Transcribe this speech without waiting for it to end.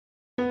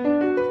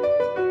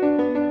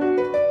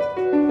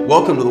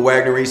Welcome to the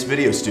Wagner Reese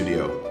Video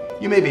Studio.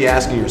 You may be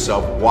asking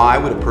yourself, why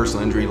would a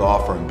personal injury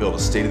law firm build a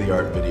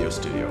state-of-the-art video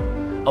studio?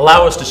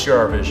 Allow us to share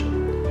our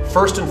vision.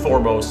 First and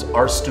foremost,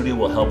 our studio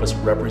will help us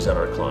represent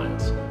our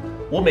clients.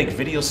 We'll make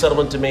video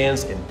settlement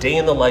demands and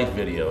day-in-the-life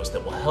videos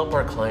that will help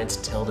our clients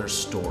tell their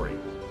story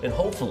and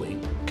hopefully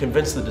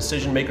convince the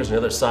decision makers on the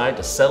other side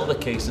to settle the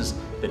cases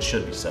that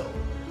should be settled.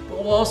 But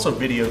we'll also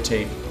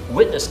videotape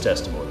witness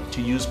testimony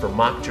to use for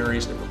mock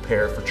juries and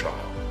prepare for trial.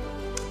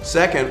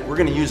 Second, we're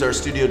going to use our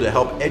studio to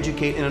help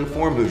educate and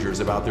inform Hoosiers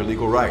about their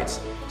legal rights.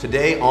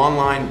 Today,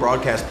 online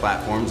broadcast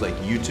platforms like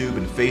YouTube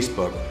and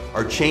Facebook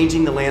are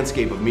changing the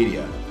landscape of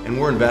media, and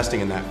we're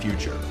investing in that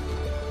future.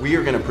 We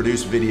are going to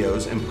produce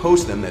videos and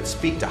post them that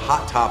speak to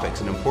hot topics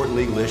and important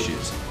legal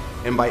issues.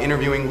 And by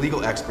interviewing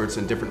legal experts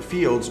in different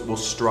fields, we'll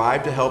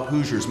strive to help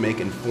Hoosiers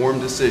make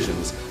informed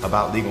decisions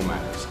about legal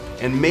matters.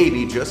 And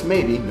maybe, just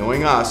maybe,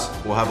 knowing us,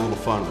 we'll have a little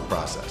fun in the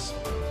process.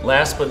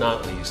 Last but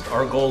not least,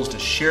 our goal is to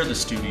share the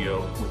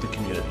studio with the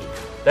community.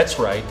 That's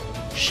right,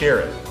 share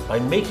it by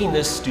making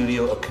this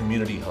studio a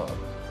community hub.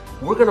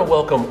 We're going to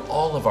welcome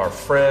all of our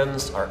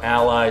friends, our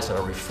allies, and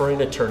our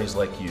referring attorneys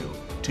like you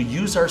to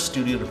use our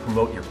studio to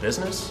promote your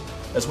business,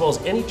 as well as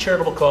any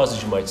charitable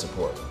causes you might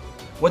support.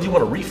 Whether you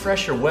want to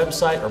refresh your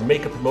website or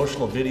make a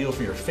promotional video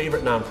for your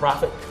favorite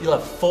nonprofit, you'll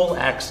have full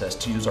access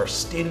to use our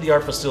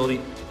state-of-the-art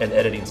facility and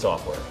editing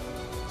software.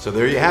 So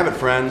there you have it,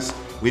 friends.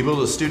 We built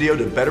a studio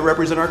to better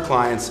represent our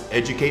clients,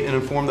 educate and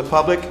inform the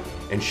public,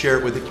 and share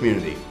it with the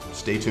community.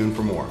 Stay tuned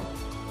for more.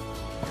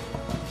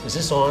 Is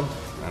this on?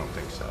 I don't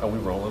think so. Are we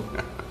rolling?